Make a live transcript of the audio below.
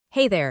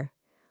Hey there!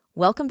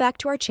 Welcome back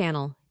to our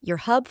channel, your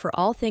hub for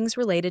all things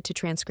related to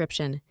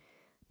transcription.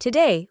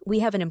 Today, we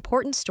have an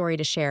important story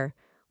to share,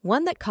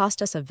 one that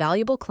cost us a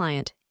valuable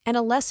client and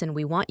a lesson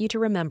we want you to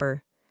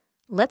remember.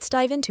 Let's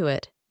dive into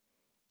it.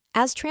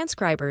 As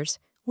transcribers,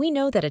 we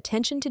know that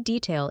attention to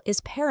detail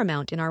is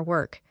paramount in our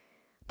work,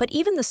 but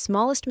even the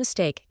smallest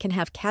mistake can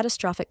have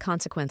catastrophic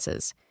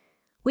consequences.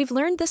 We've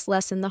learned this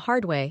lesson the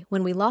hard way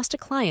when we lost a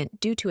client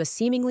due to a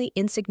seemingly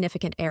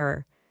insignificant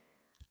error.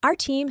 Our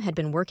team had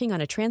been working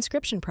on a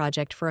transcription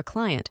project for a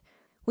client.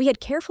 We had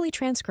carefully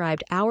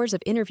transcribed hours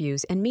of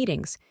interviews and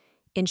meetings,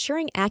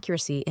 ensuring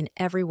accuracy in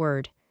every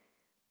word.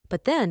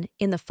 But then,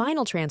 in the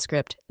final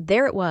transcript,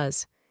 there it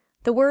was,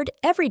 the word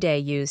everyday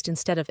used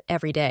instead of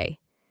everyday.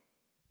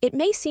 It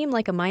may seem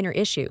like a minor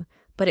issue,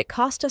 but it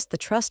cost us the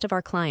trust of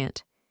our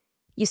client.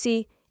 You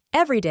see,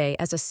 everyday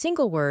as a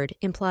single word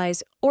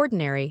implies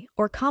ordinary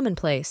or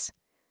commonplace.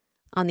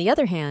 On the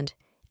other hand,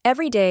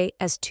 everyday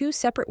as two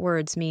separate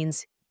words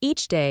means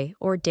each day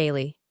or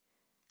daily.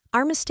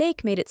 Our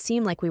mistake made it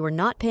seem like we were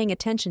not paying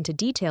attention to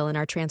detail in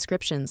our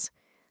transcriptions.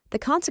 The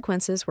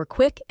consequences were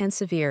quick and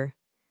severe.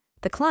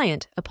 The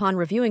client, upon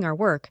reviewing our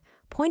work,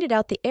 pointed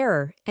out the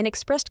error and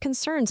expressed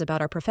concerns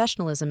about our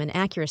professionalism and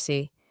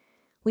accuracy.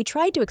 We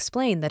tried to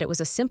explain that it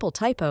was a simple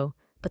typo,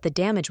 but the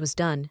damage was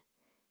done.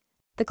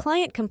 The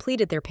client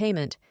completed their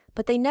payment,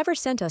 but they never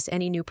sent us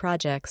any new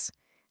projects.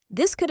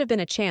 This could have been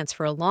a chance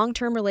for a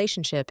long-term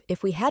relationship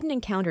if we hadn't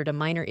encountered a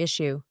minor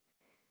issue.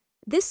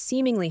 This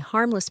seemingly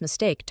harmless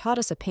mistake taught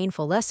us a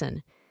painful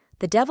lesson.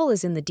 The devil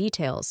is in the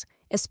details,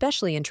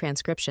 especially in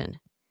transcription.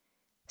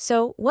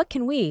 So, what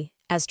can we,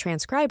 as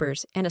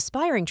transcribers and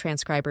aspiring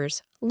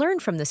transcribers, learn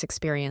from this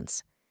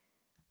experience?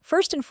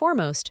 First and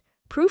foremost,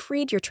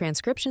 proofread your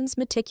transcriptions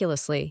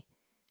meticulously.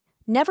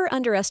 Never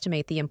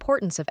underestimate the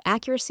importance of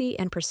accuracy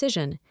and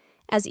precision,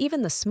 as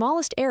even the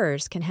smallest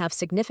errors can have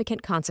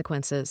significant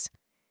consequences.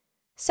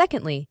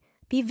 Secondly,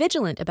 be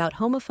vigilant about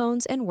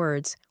homophones and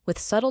words with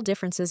subtle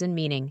differences in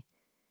meaning.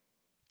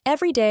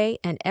 Everyday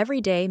and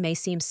everyday may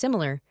seem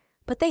similar,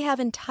 but they have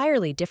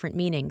entirely different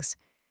meanings.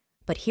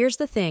 But here's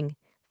the thing,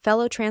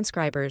 fellow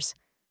transcribers.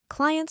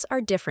 Clients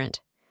are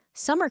different.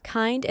 Some are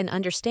kind and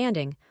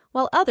understanding,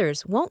 while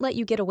others won't let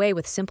you get away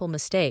with simple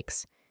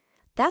mistakes.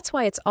 That's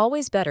why it's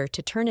always better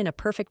to turn in a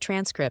perfect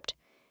transcript.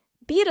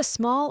 Be it a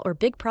small or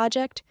big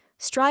project,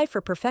 strive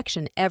for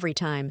perfection every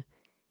time.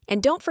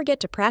 And don't forget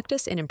to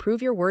practice and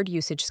improve your word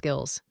usage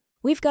skills.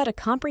 We've got a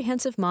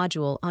comprehensive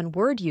module on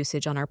word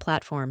usage on our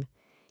platform.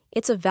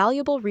 It's a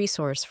valuable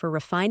resource for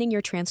refining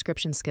your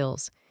transcription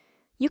skills.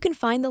 You can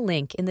find the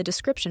link in the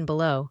description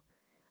below.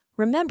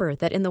 Remember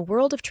that in the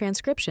world of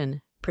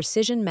transcription,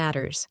 precision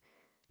matters.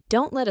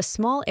 Don't let a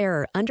small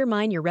error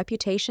undermine your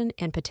reputation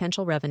and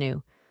potential revenue.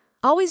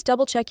 Always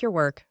double-check your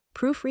work,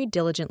 proofread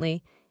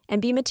diligently,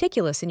 and be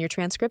meticulous in your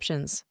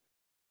transcriptions.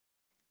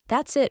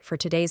 That's it for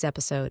today's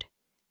episode.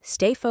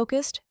 Stay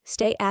focused,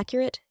 stay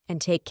accurate, and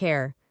take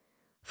care.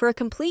 For a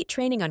complete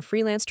training on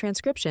freelance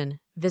transcription,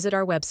 visit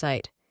our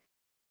website.